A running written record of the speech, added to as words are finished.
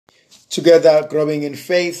together growing in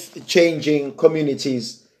faith, changing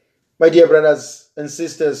communities. My dear brothers and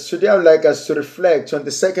sisters, today I would like us to reflect on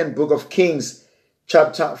the second book of Kings,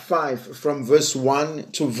 chapter 5, from verse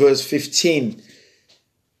 1 to verse 15.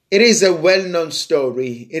 It is a well-known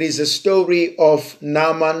story. It is a story of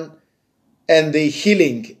Naaman and the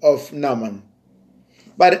healing of Naaman.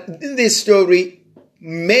 But in this story,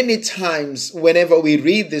 many times whenever we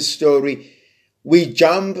read this story, we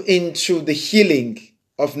jump into the healing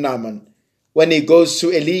of Naaman when he goes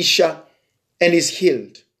to Elisha and is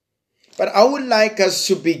healed. But I would like us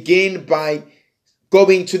to begin by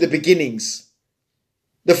going to the beginnings.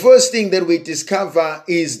 The first thing that we discover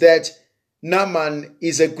is that Naaman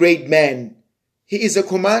is a great man. He is a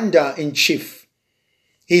commander-in-chief.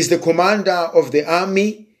 He is the commander of the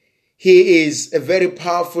army. He is a very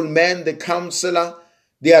powerful man, the counselor,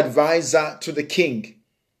 the advisor to the king.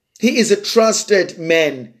 He is a trusted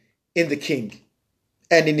man in the king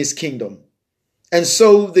and in his kingdom. And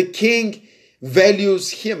so the king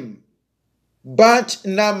values him. But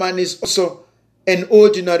Naaman is also an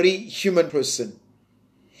ordinary human person.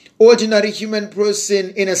 Ordinary human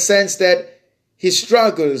person in a sense that he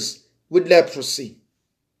struggles with leprosy.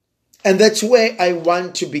 And that's where I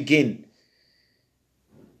want to begin.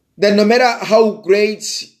 That no matter how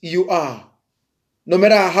great you are, no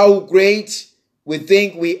matter how great we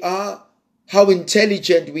think we are, how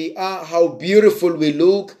intelligent we are, how beautiful we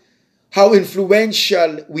look, how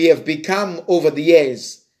influential we have become over the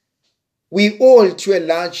years, we all, to a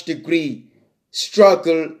large degree,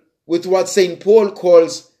 struggle with what St. Paul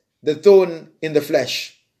calls the thorn in the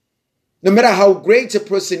flesh. No matter how great a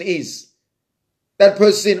person is, that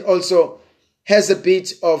person also has a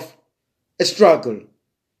bit of a struggle.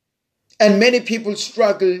 And many people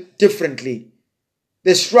struggle differently.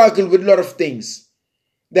 They struggle with a lot of things.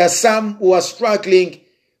 There are some who are struggling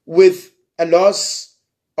with a loss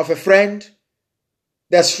of a friend.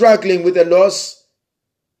 They're struggling with the loss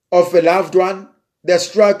of a loved one. They're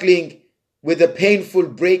struggling with a painful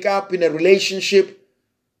breakup in a relationship.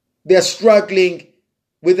 They're struggling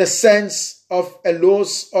with a sense of a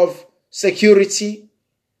loss of security.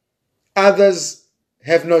 Others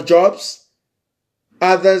have no jobs.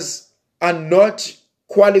 Others are not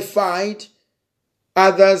qualified.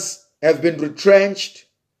 Others have been retrenched.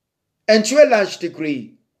 And to a large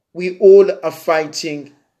degree, we all are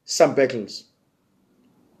fighting some battles.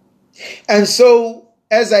 And so,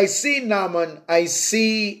 as I see Naaman, I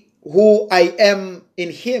see who I am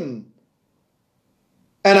in him.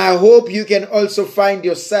 And I hope you can also find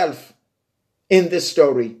yourself in this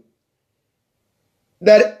story.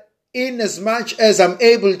 That in as much as I'm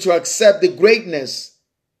able to accept the greatness,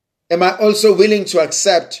 am I also willing to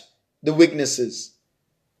accept the weaknesses?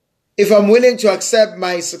 If I'm willing to accept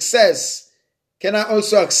my success, can I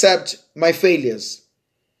also accept my failures?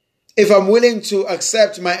 If I'm willing to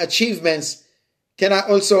accept my achievements, can I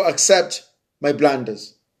also accept my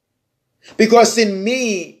blunders? Because in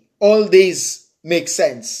me, all these make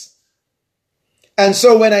sense. And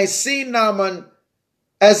so when I see Naaman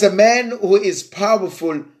as a man who is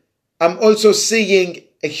powerful, I'm also seeing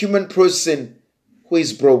a human person who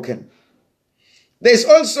is broken. There's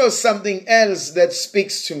also something else that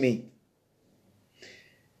speaks to me.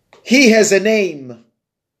 He has a name.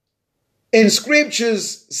 In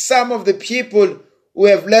scriptures, some of the people who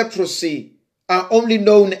have leprosy are only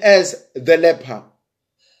known as the leper.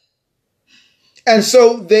 And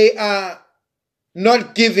so they are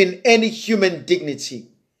not given any human dignity.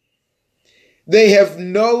 They have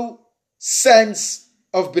no sense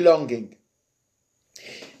of belonging.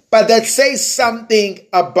 But that says something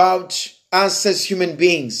about us as human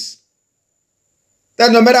beings.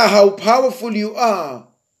 That no matter how powerful you are,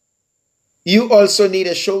 you also need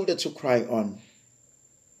a shoulder to cry on.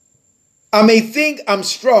 I may think I'm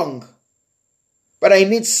strong, but I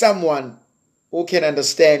need someone who can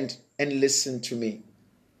understand and listen to me.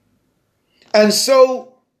 And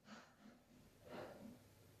so,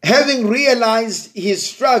 having realized his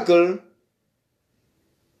struggle,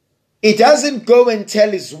 he doesn't go and tell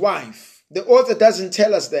his wife. The author doesn't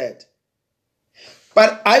tell us that.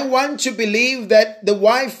 But I want to believe that the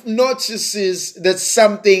wife notices that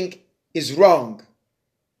something is wrong.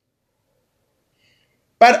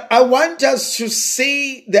 But I want us to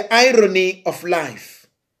see the irony of life.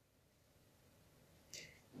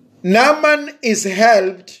 Naaman is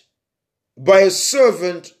helped by a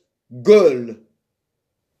servant girl.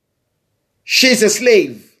 She's a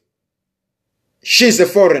slave. She's a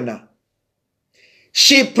foreigner.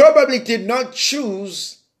 She probably did not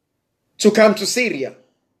choose to come to Syria.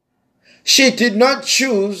 She did not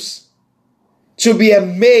choose to be a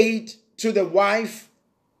maid to the wife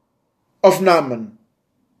of Naaman.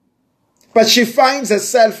 But she finds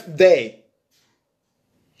herself there.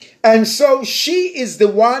 And so she is the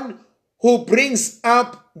one who brings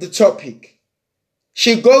up the topic.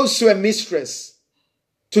 She goes to her mistress,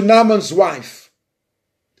 to Naaman's wife,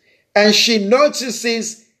 and she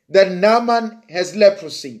notices that Naaman has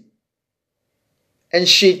leprosy. And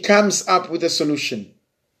she comes up with a solution.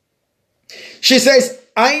 She says,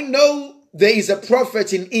 I know there is a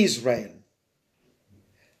prophet in Israel.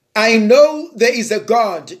 I know there is a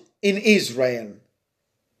God in Israel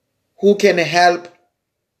who can help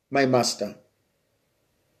my master.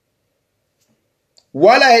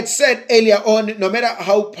 While I had said earlier on, no matter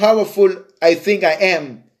how powerful I think I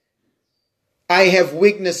am, I have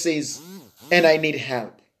weaknesses and I need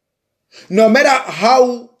help. No matter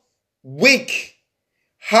how weak,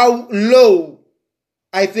 how low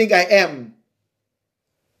I think I am,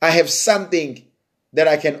 I have something that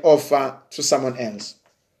I can offer to someone else.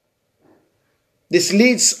 This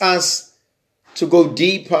leads us to go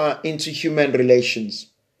deeper into human relations.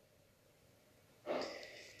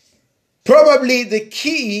 Probably the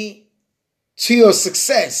key to your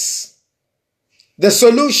success, the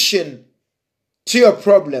solution to your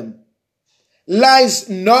problem, lies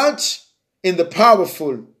not in the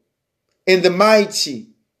powerful, in the mighty,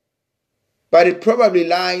 but it probably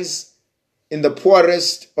lies in the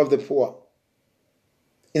poorest of the poor.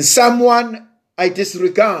 In someone I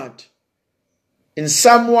disregard, in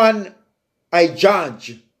someone I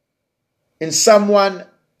judge, in someone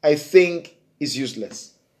I think is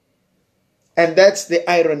useless. And that's the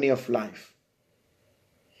irony of life.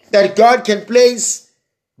 That God can place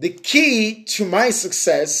the key to my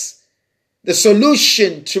success, the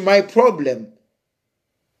solution to my problem,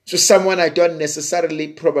 to someone I don't necessarily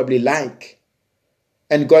probably like.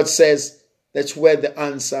 And God says, that's where the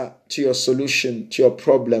answer to your solution, to your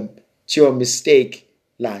problem, to your mistake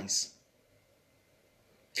lies.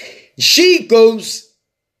 She goes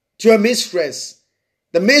to her mistress.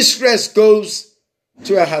 The mistress goes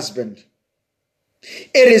to her husband.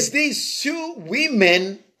 It is these two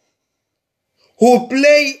women who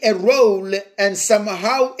play a role and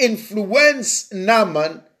somehow influence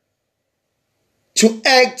Naaman to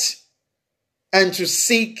act and to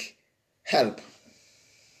seek help.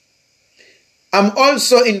 I'm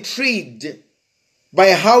also intrigued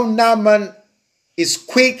by how Naaman is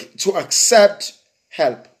quick to accept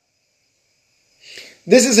help.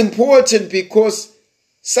 This is important because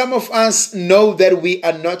some of us know that we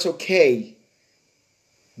are not okay,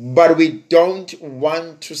 but we don't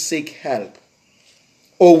want to seek help,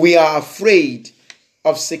 or we are afraid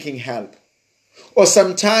of seeking help. Or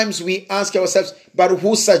sometimes we ask ourselves, but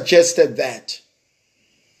who suggested that?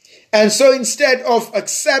 And so instead of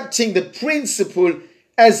accepting the principle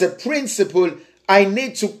as a principle, I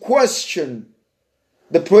need to question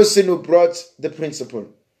the person who brought the principle.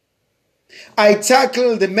 I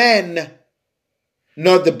tackle the man,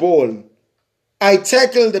 not the ball. I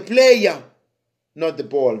tackle the player, not the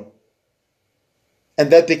ball. And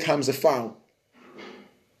that becomes a foul.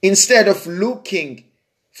 Instead of looking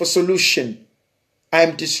for solution, I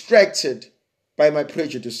am distracted by my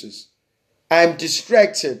prejudices. I am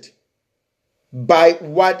distracted by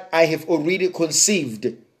what I have already conceived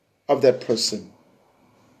of that person.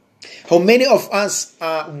 How many of us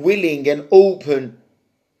are willing and open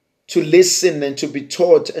to listen and to be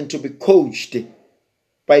taught and to be coached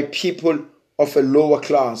by people of a lower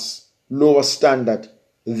class, lower standard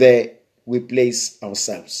there we place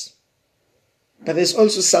ourselves? But there's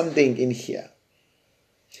also something in here.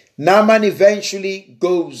 Naaman eventually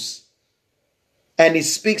goes and he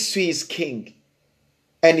speaks to his king.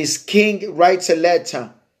 And his king writes a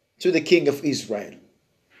letter to the king of Israel.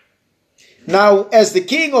 Now, as the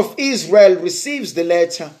king of Israel receives the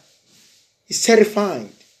letter, he's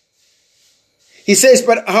terrified. He says,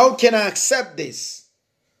 but how can I accept this?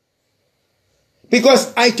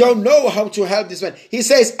 Because I don't know how to help this man. He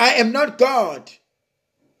says, I am not God.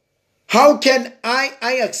 How can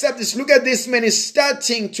I accept this? Look at this man is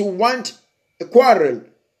starting to want a quarrel,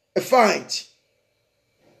 a fight.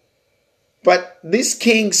 But this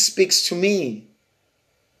king speaks to me.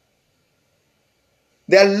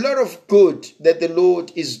 There are a lot of good that the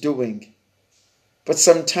Lord is doing. But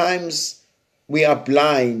sometimes we are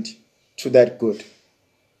blind to that good.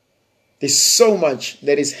 There's so much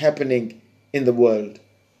that is happening in the world,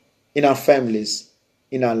 in our families,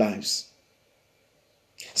 in our lives.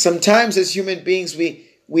 Sometimes as human beings,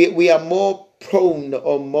 we are more prone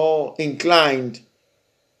or more inclined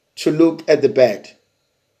to look at the bad.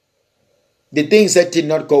 The things that did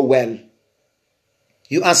not go well.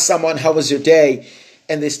 You ask someone, how was your day?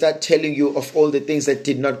 And they start telling you of all the things that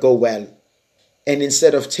did not go well. And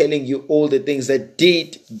instead of telling you all the things that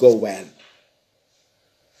did go well.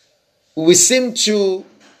 we seem to,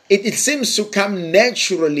 it seems to come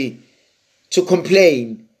naturally to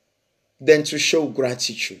complain than to show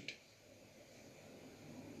gratitude.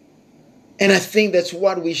 And I think that's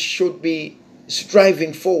what we should be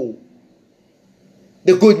striving for.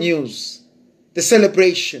 The good news, the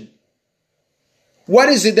celebration. What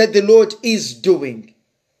is it that the Lord is doing,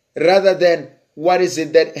 rather than what is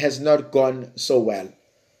it that has not gone so well?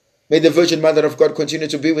 May the Virgin Mother of God continue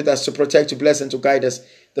to be with us, to protect, to bless, and to guide us,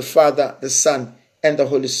 the Father, the Son, and the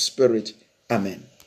Holy Spirit. Amen.